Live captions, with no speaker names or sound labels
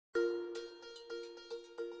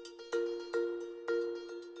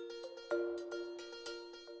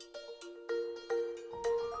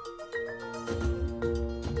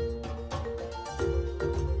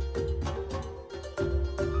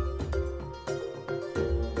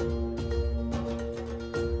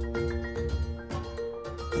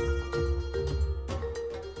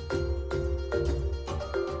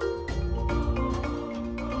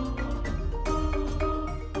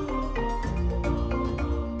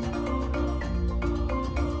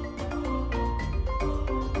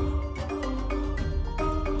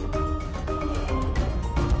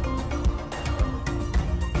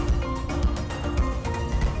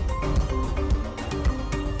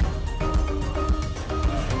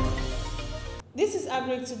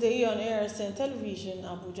Agric Today on ARSN Television,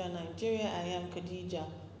 Abuja, Nigeria. I am Khadija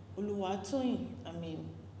Uluwatoyin.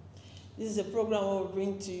 This is a program where we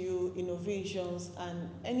bring to you innovations and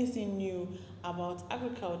anything new about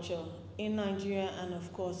agriculture in Nigeria and,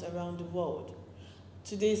 of course, around the world.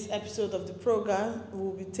 Today's episode of the program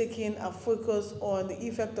will be taking a focus on the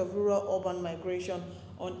effect of rural-urban migration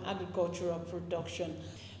on agricultural production.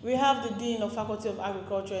 We have the Dean of Faculty of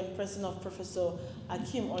Agriculture and person of Professor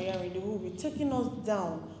Akim Oyarinde, who will be taking us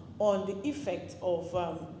down on the effect of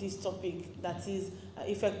this topic, that is,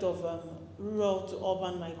 effect of rural to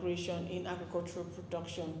urban migration in agricultural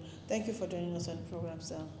production. Thank you for joining us on the program,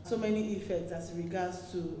 sir. So many effects as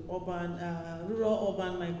regards to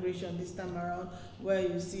rural-urban migration this time around, where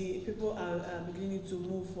you see people are beginning to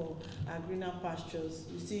move for greener pastures.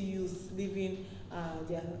 You see youth leaving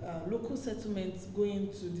their local settlements,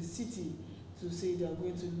 going to the city to say they are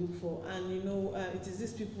going to look for, and it is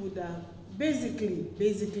these people that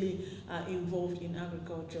basically are involved in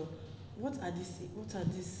agriculture. What are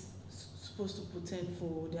these supposed to portend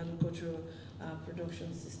for the agricultural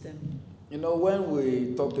production system? When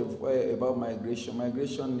we talk about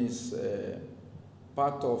migration is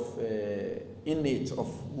part of innate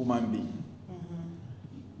of human being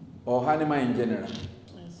or animal in general.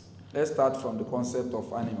 Yes. Let's start from the concept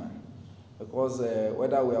of animal, because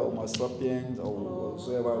whether we are Homo sapiens or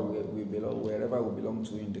wherever we belong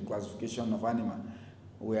to in the classification of animal,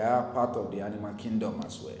 we are part of the animal kingdom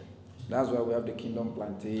as well. That's why we have the kingdom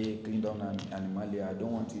plantae, kingdom animalia. I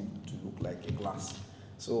don't want it to look like a glass.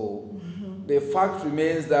 So the fact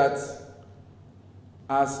remains that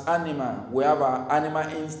as animal, we have an animal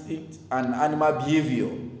instinct and animal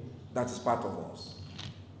behavior that is part of us.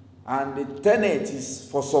 And the tenet is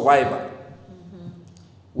for survival.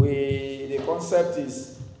 The concept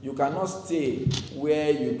is you cannot stay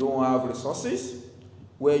where you don't have resources,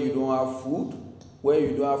 where you don't have food, where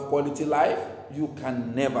you don't have quality life. You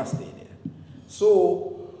can never stay there.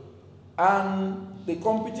 So, and the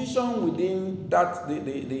competition within that,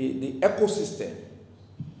 the ecosystem,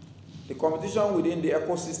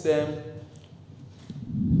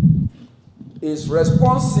 is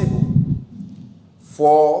responsible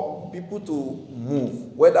for people to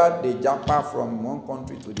move, whether they jump from one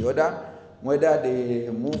country to the other, whether they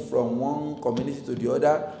move from one community to the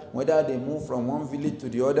other, whether they move from one village to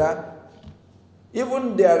the other.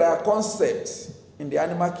 Even there are concepts in the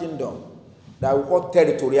animal kingdom that we call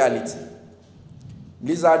territoriality.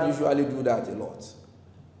 Lizard usually do that a lot.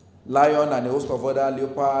 Lion and a host of other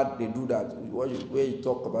leopard, they do that. Where you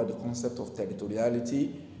talk about the concept of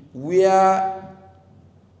territoriality, where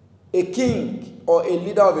a king or a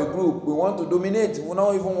leader of a group, we want to dominate. We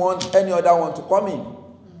don't even want any other one to come in.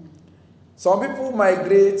 Some people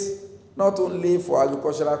migrate not only for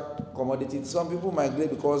agricultural commodities. Some people migrate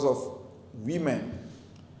because of women.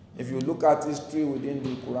 If you look at history within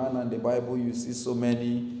the Quran and the Bible, you see so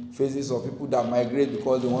many phases of people that migrate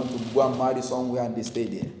because they want to go and marry somewhere and they stay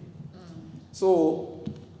there. So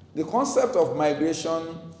the concept of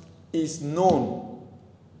migration is known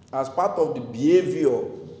as part of the behavior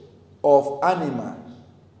of animal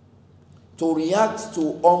to react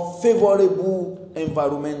to unfavorable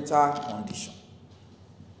environmental condition.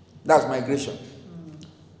 That's migration.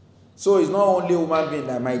 So it's not only human beings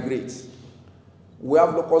that migrate. We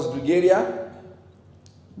have locust gregaria,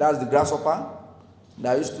 that's the grasshopper,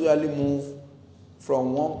 that usually move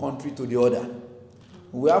from one country to the other.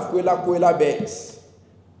 We have koala birds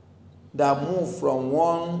that move from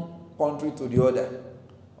one country to the other,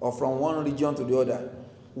 or from one region to the other.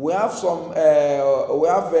 We have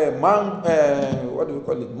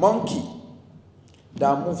monkey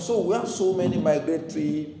that move. So we have so many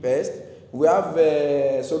migratory pests. We have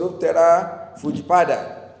Soroptera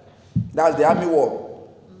frugipada, that's the armyworm,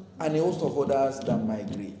 and a host of others that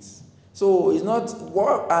migrate. So it's not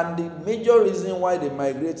what, and the major reason why they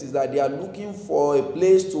migrate is that they are looking for a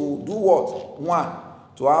place to do what? One,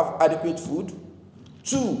 to have adequate food.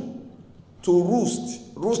 Two, to roost.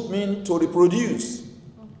 Roost means to reproduce.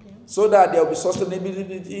 Okay. So that there will be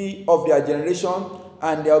sustainability of their generation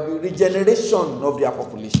and there will be regeneration of their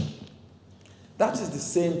population. That is the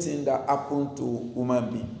same thing that happened to human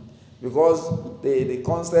beings. Because the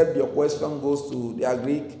concept, your question goes to the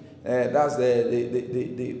Agric, that's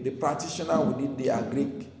the practitioner within the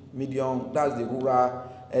Agric medium, that's the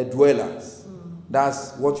rural dwellers.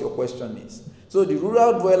 That's what your question is. So the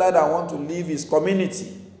rural dweller that want to leave his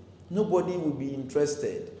community, nobody will be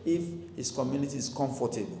interested if his community is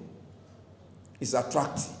comfortable, is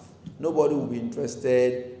attractive. Nobody will be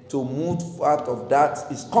interested to move out of that,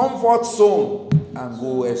 his comfort zone, and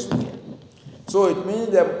go elsewhere. So it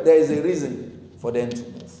means that there is a reason for them to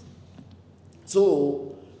move.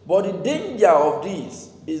 So, but the danger of this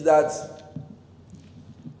is that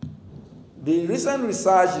the recent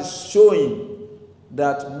research is showing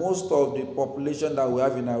that most of the population that we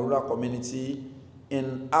have in our rural community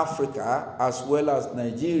in Africa as well as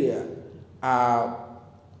Nigeria are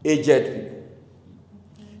aged people.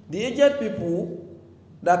 The aged people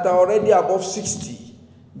that are already above 60,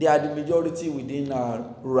 they are the majority within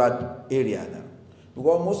our rural area now.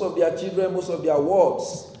 Because most of their children, most of their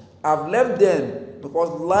wards have left them because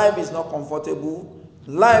life is not comfortable,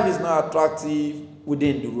 life is not attractive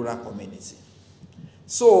within the rural community.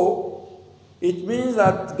 So, it means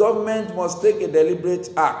that government must take a deliberate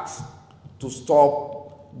act to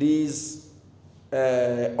stop these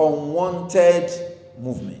unwanted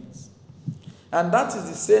movements. And that is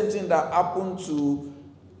the same thing that happened to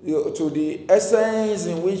the essence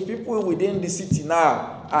in which people within the city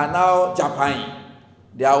now are now Japan.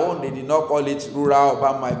 Their own, they did not call it rural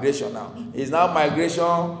urban migration now. It's now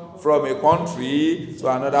migration from a country to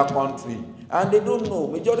another country. And they don't know.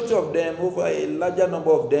 Majority of them, over a larger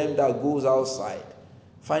number of them that goes outside,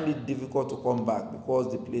 find it difficult to come back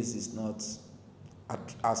because the place is not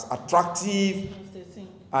as attractive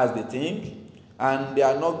as they think. And they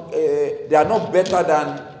are not better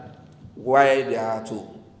than where they are at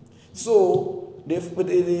home. So,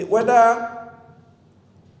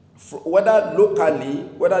 whether locally,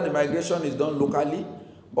 whether the migration is done locally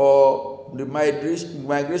or the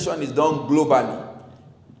migration is done globally,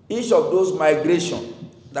 each of those migrations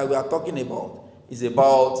that we are talking about is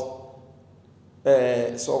about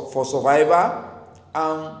for survival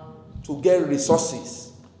and to get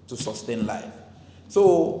resources to sustain life.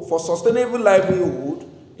 So for sustainable livelihood,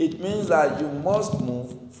 it means that you must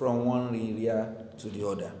move from one area to the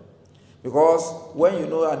other. Because when you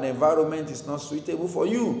know an environment is not suitable for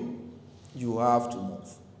you, you have to move.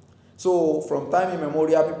 So from time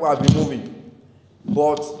immemorial, people have been moving.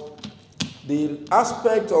 But the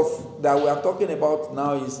aspect of that we are talking about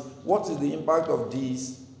now is what is the impact of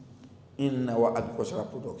this in our agricultural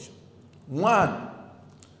production. One,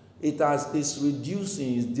 is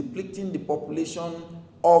reducing, is depleting the population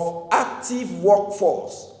of active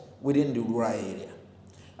workforce within the rural area.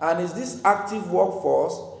 And it's this active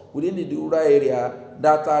workforce within the rural area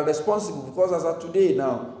that are responsible, because as of today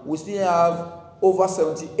now, we still have over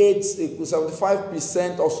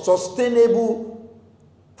 75% of sustainable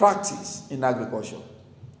practice in agriculture.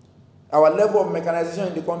 Our level of mechanization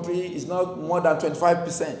in the country is not more than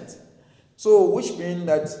 25%. So, which means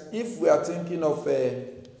that if we are thinking of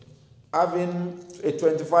having a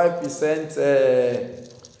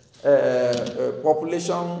 25%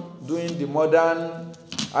 population doing the modern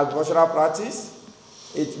agricultural practice,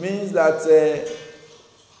 it means that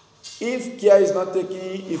if care is not taken,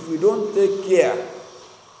 if we don't take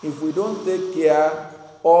care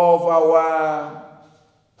of our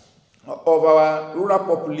rural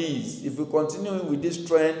populace, if we continue with this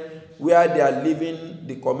trend where they are leaving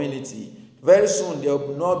the community, very soon there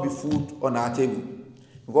will not be food on our table.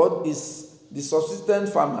 Because it's the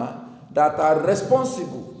subsistence farmer that are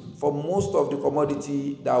responsible for most of the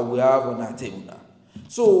commodity that we have on our table now.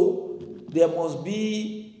 So there must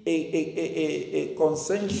be a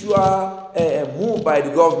consensual move by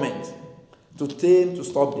the government to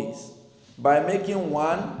stop this by making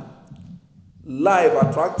one, life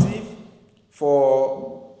attractive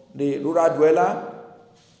for the rural dweller.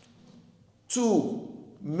 Two,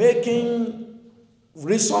 making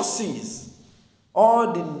resources,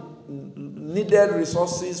 all the needed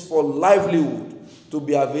resources for livelihood to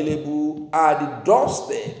be available at the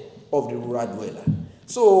doorstep of the rural dweller.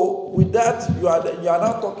 So with that, you are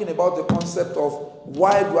now talking about the concept of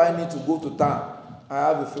why do I need to go to town? I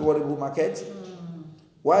have a favorable market.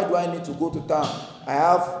 Why do I need to go to town? I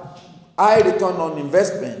have high return on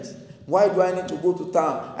investment. Why do I need to go to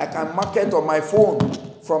town? I can market on my phone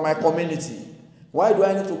from my community. Why do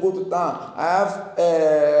I need to go to town? I have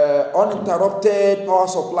uninterrupted power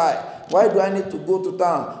supply. Why do I need to go to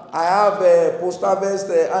town? I have a post-harvest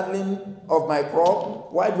handling of my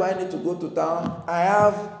crop. Why do I need to go to town? I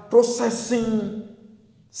have processing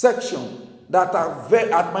section that are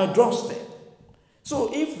at my doorstep. So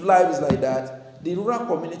if life is like that, the rural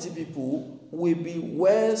community people will be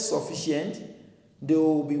well sufficient, they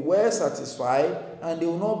will be well satisfied, and they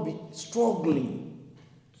will not be struggling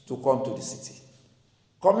to come to the city.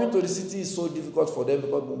 Coming to the city is so difficult for them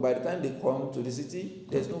because by the time they come to the city,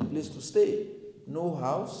 there's no place to stay. No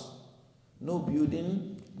house, no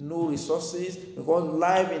building, no resources, because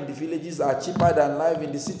life in the villages are cheaper than life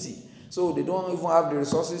in the city. So they don't even have the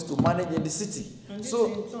resources to manage in the city. And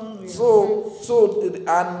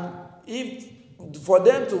if for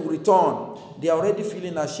them to return, they are already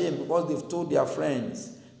feeling ashamed because they've told their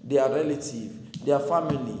friends, their relatives, their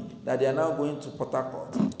family that they are now going to Port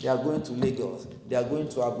Harcourt, they are going to Lagos, they are going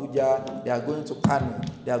to Abuja, they are going to Kano,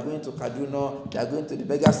 they are going to Kaduna, they are going to the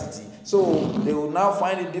mega city. So they will now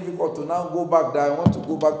find it difficult to now go back there. I want to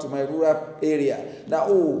go back to my rural area. That,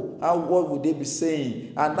 what would they be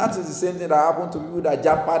saying? And that is the same thing that happened to people that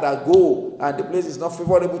japa, that go, and the place is not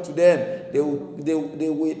favorable to them. They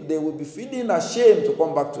will be feeling ashamed to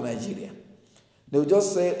come back to Nigeria. They will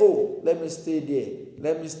just say, let me stay there,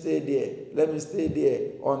 let me stay there, let me stay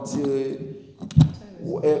there until.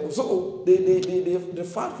 So the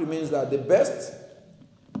fact remains that the best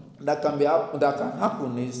that can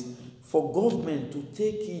happen is for government to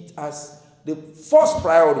take it as the first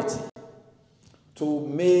priority to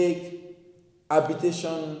make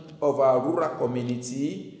habitation of our rural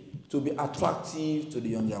community to be attractive to the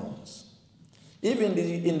younger ones. Even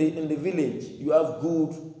in the village, you have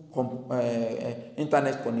good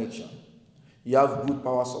internet connection, you have good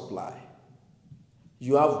power supply,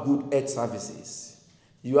 you have good health services,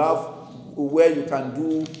 you have where you can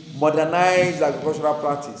do modernized agricultural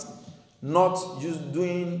practice, not just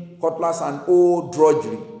doing cutlass and old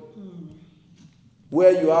drudgery.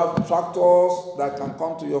 Where you have tractors that can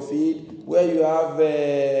come to your field, where you have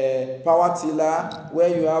power tiller,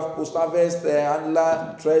 where you have post-harvest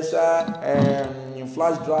handler, thresher,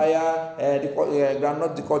 flash dryer,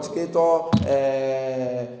 groundnut decorticator,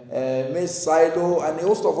 maize silo, and a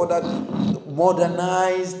host of other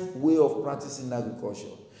modernized way of practicing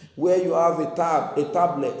agriculture. Where you have a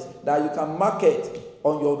tablet that you can market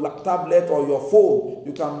on your tablet or your phone.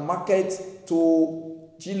 You can market to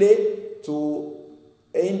Chile, to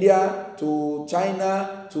India, to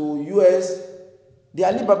China, to US. The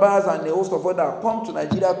Alibabas and a host of others come to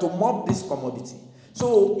Nigeria to mop this commodity.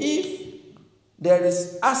 So if there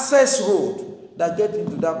is access road that get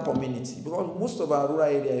into that community, because most of our rural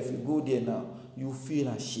area, if you go there now, you feel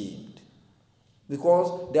ashamed.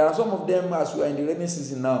 Because there are some of them, as we are in the rainy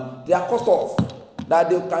season now, they are cut off, that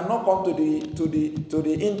they cannot come to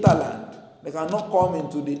the hinterland. They cannot come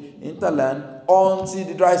into the hinterland until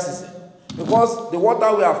the dry season. Because the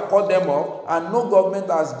water we have cut them off, and no government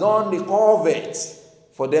has done the culverts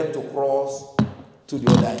for them to cross to the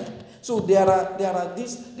other end. So there are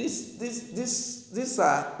these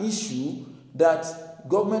are issue that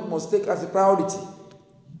government must take as a priority.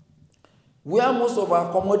 Where most of our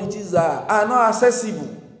commodities are not accessible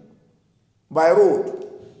by road.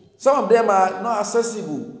 Some of them are not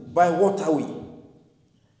accessible by waterway.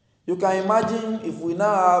 You can imagine if we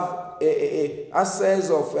now have access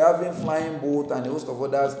of having flying boat and a host of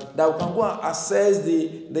others, that we can go and access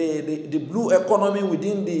the blue economy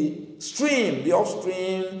within the stream, the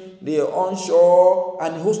upstream, the onshore,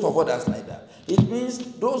 and a host of others like that. It means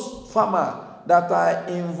those farmers that are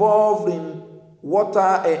involved in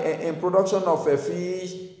water, in production of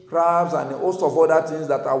fish, crabs, and a host of other things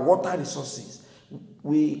that are water resources,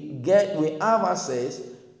 we have access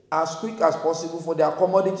as quick as possible for their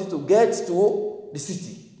commodity to get to the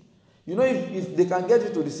city. You know, if they can get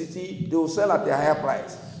it to the city, they will sell at a higher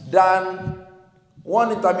price than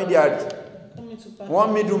one intermediary,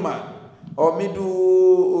 one middleman, or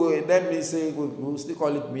let me say, we'll still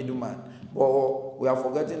call it middleman. But we are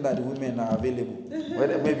forgetting that the women are available.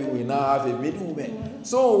 Maybe we now have a middleman.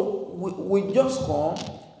 So we just come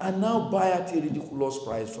and now buy at a ridiculous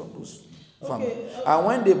price from those farmers. Okay. And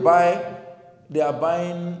when they buy, they are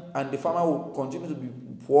buying, and the farmer will continue to be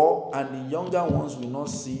poor, and the younger ones will not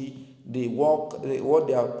see the work, what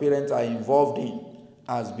their parents are involved in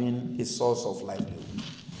as being a source of livelihood.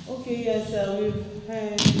 Okay, yes, we've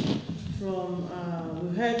heard from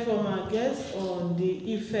our guests on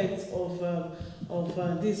the effects of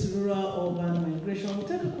this rural-urban migration. We'll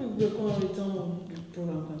take a quick break. When we return, the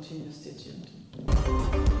program continues. Stay tuned.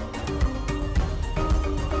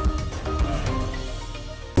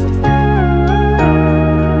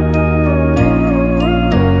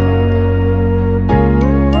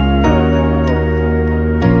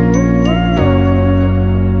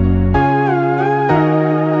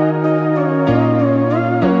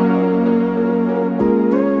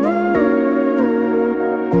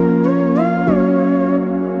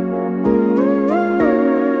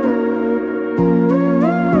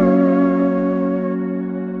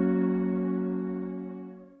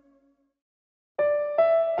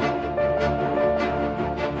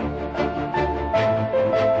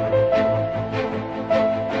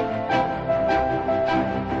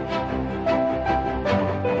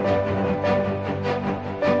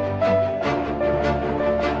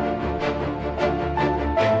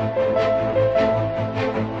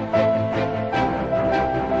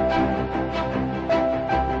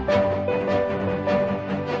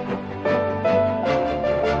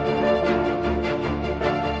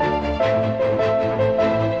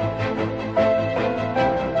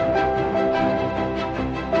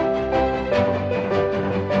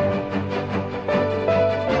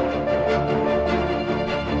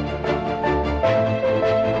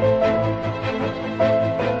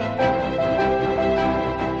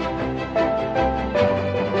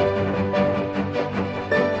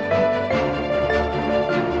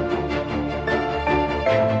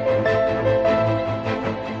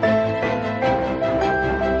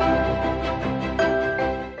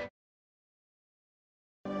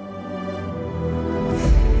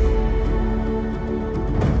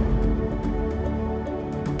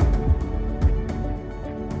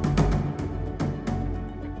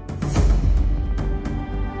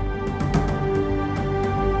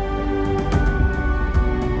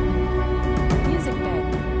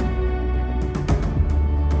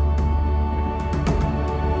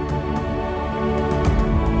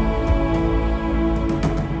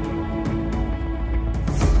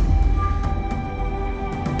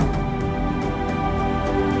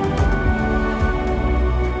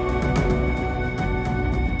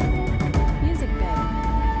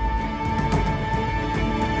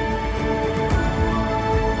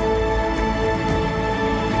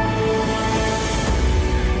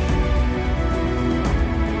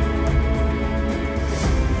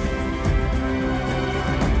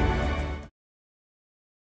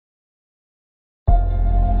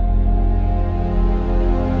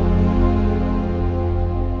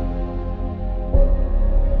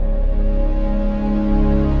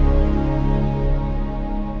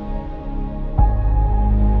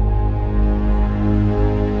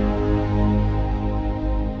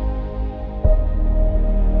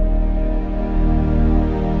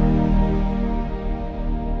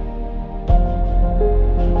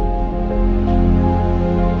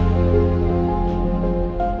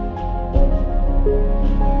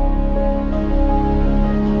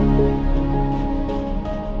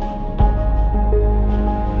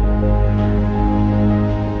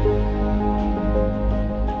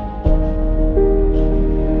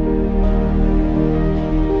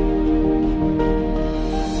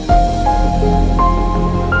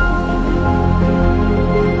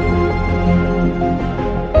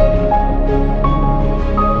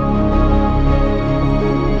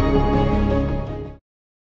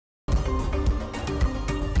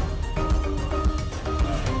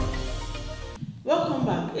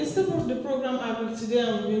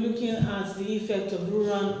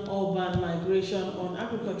 on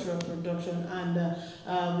agricultural production, and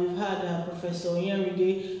we've had Professor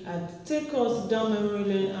Yenride take us down memory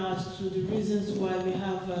lane as to the reasons why we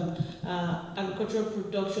have agricultural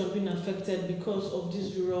production being affected because of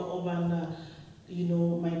this rural-urban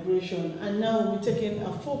migration. And now we'll be taking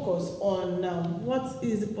a focus on what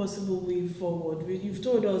is the possible way forward. You've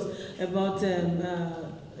told us about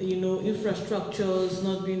infrastructures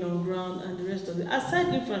not being on ground and the rest of it. Aside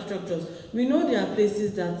infrastructures, we know there are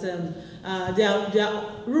places that there are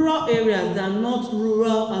rural areas that are not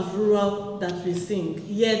rural that we think,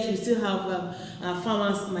 yet we still have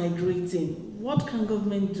farmers migrating. What can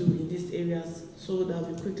government do in these areas so that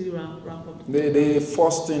we quickly wrap up? The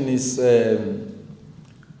first thing is,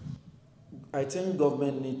 I think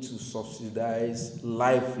government needs to subsidize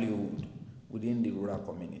livelihood within the rural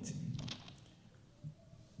community.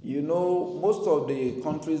 Most of the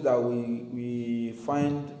countries that we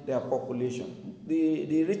find their population,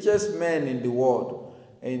 the richest men in the world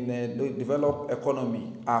in the developed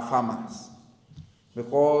economy are farmers,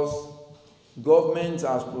 because government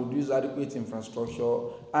has produced adequate infrastructure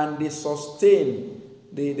and they sustain.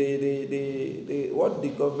 What the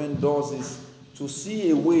government does is to see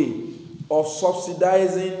a way of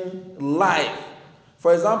subsidizing life.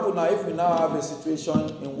 For example, now if we now have a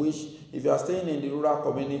situation in which if you are staying in the rural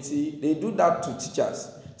community, they do that to teachers.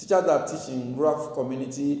 Teachers that teach in rural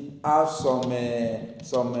community have some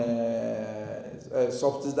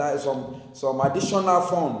additional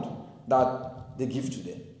fund that they give to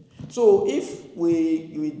them. So if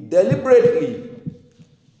we deliberately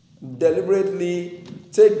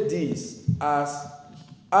take this as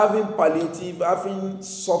having palliative, having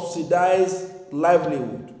subsidized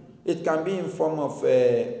livelihood, it can be in form of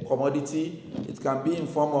commodity, it can be in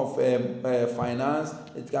form of finance,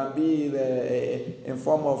 it can be in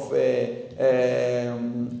form of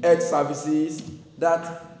health services,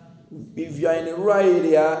 that if you are in a rural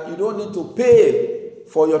area, you don't need to pay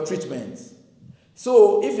for your treatment.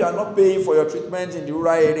 So if you are not paying for your treatment in the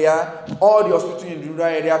rural area, all the hospitals in the rural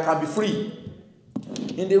area can be free.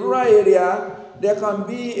 In the rural area, there can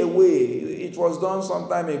be a way. It was done some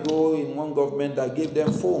time ago in one government that gave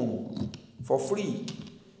them phone for free.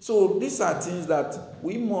 So these are things that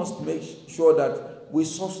we must make sure that we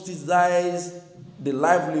subsidize the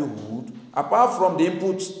livelihood apart from the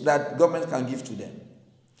inputs that government can give to them.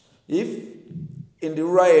 If in the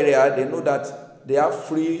rural area they know that they have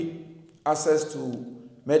free access to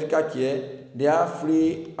medical care, they have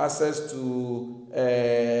free access to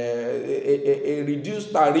a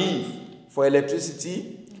reduced tariff for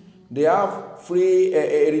electricity, they have free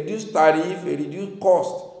a reduced tariff, a reduced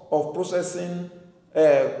cost of processing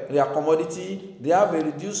their commodity, they have a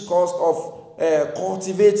reduced cost of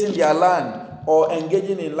cultivating their land or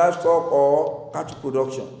engaging in livestock or cattle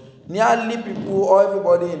production. Nearly people or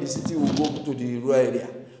everybody in the city will go to the rural area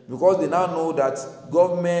because they now know that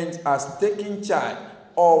government has taken charge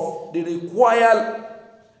of the required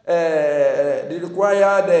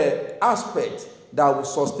aspect that will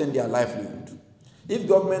sustain their livelihood. If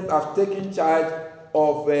government has taken charge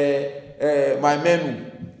of my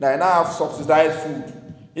menu, that I now have subsidized food,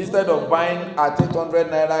 instead of buying at 800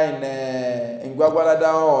 naira in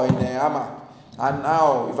Gwagwalada or in Ama, and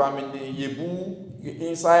now if I'm in the Yebu,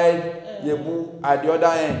 inside Yebu at the other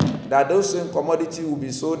end, that those same commodity will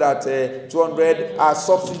be sold at 200 at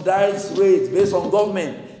subsidized rates based on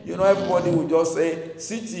government. Everybody will just say,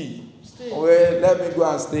 city, well, let me go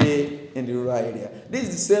and stay in the rural area. This is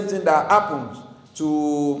the same thing that happens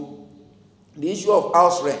to the issue of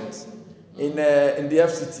house rent in the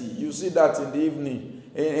FCT. You see that in the evening.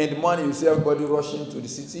 In the morning, you see everybody rushing to the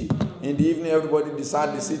city. In the evening, everybody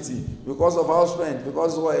desert the city because of house rent.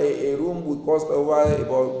 Because a room would cost over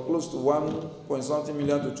about close to 1.something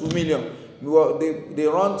million to 2 million. They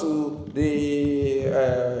run to the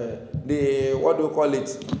what do you call it?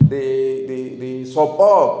 The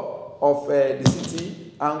suburb of the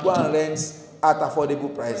city and go and rent at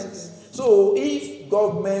affordable prices. So if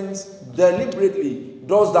government deliberately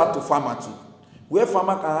does that to farmer too, where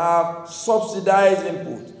farmer can have subsidized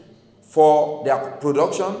input for their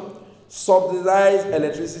production, subsidized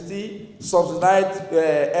electricity, subsidized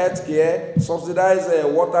health care, subsidized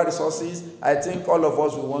water resources, I think all of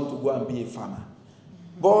us will want to go and be a farmer.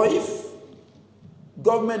 But if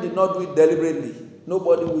government did not do it deliberately,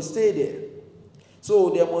 nobody will stay there. So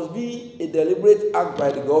there must be a deliberate act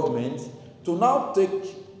by the government to now take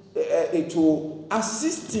to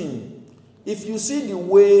assisting. If you see the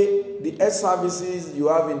way the health services you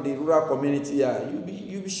have in the rural community are, you'll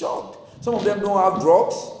be shocked. Some of them don't have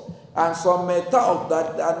drugs, and some towns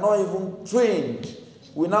that are not even trained.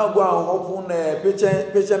 We now go and open a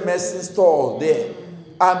patient medicine store there,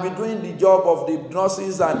 and be doing the job of the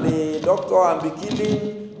nurses and the doctor and be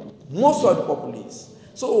killing most of the populace.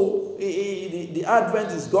 So the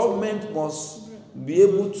Adventist government must be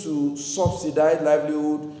able to subsidize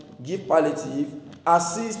livelihood, give palliative,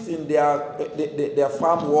 assist in their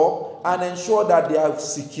farm work, and ensure that they are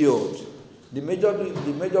secured. The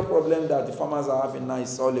major problem that the farmers are having now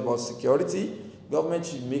is all about security. Government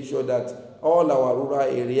should make sure that all our rural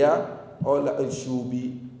area should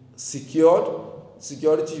be secured.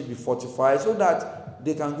 Security should be fortified so that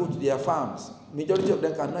they can go to their farms. Majority of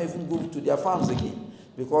them cannot even go to their farms again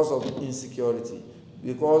because of insecurity.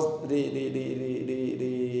 Because what do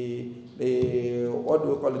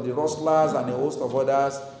we call it, the rustlers and a host of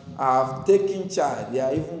others have taken charge. They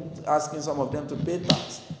are even asking some of them to pay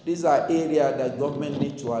tax. These are areas that government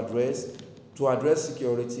needs to address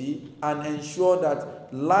security and ensure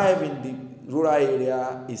that life in the rural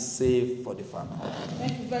area is safe for the farmer.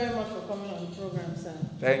 Thank you very much for coming on the program, sir.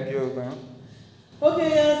 Thank you, ma'am. Okay,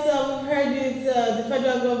 yes, we've heard it. The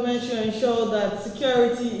federal government should ensure that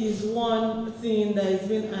security is one thing that is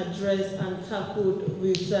being addressed and tackled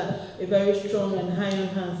with a very strong and iron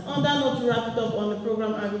hands. On that note, to wrap it up on the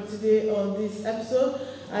program Agric Today on this episode.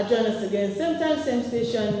 Join us again, same time, same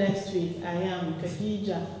station next week. I am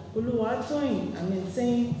Khadija Uluwatoyin.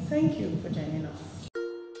 Saying thank you for joining us.